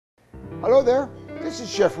Hello there, this is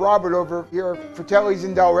Chef Robert over here at Fratelli's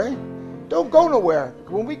in Delray. Don't go nowhere.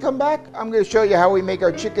 When we come back, I'm going to show you how we make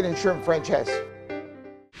our chicken and shrimp francaise.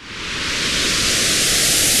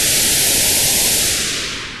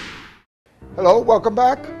 Hello, welcome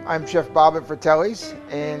back. I'm Chef Bob at Fratelli's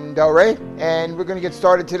in Delray, and we're going to get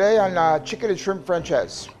started today on chicken and shrimp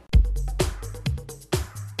francaise.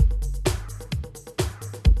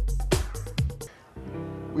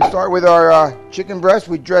 We start with our chicken breast.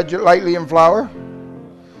 We dredge it lightly in flour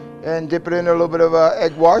and dip it in a little bit of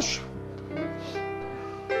egg wash.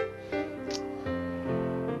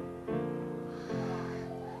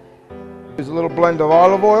 There's a little blend of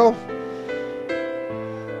olive oil.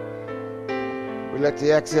 We let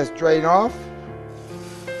the excess drain off.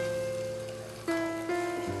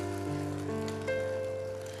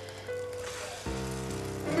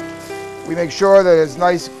 We make sure that it's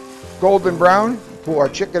nice golden brown. Pull our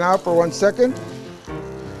chicken out for 1 second.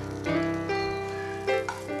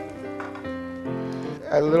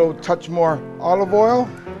 Add a little touch more olive oil.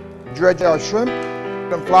 Dredge our shrimp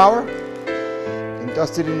and flour. And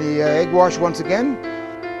dust it in the egg wash once again.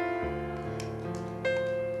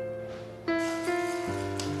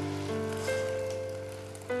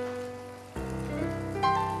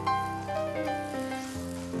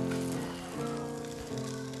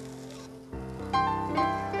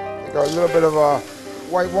 Got a little bit of a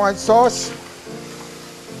white wine sauce.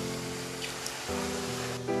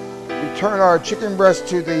 We turn our chicken breast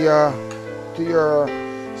to your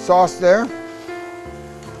sauce there.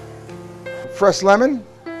 Fresh lemon.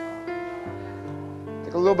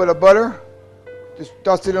 Take a little bit of butter. Just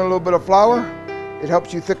dust it in a little bit of flour. It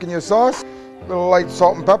helps you thicken your sauce. A little light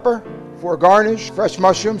salt and pepper. For garnish, fresh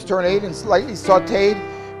mushrooms, tornade and slightly sauteed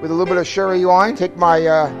with a little bit of sherry wine. Take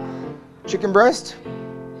my chicken breast.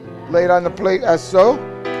 Lay it on the plate as so.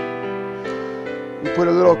 We put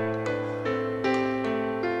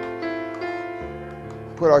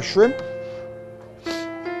our shrimp.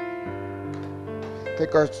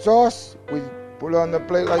 Take our sauce, we put it on the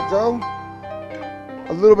plate like so.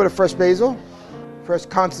 A little bit of fresh basil, fresh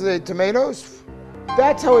concentrated tomatoes.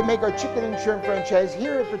 That's how we make our chicken and shrimp francaise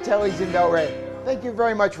here at Fratelli's in Delray. Thank you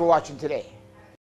very much for watching today.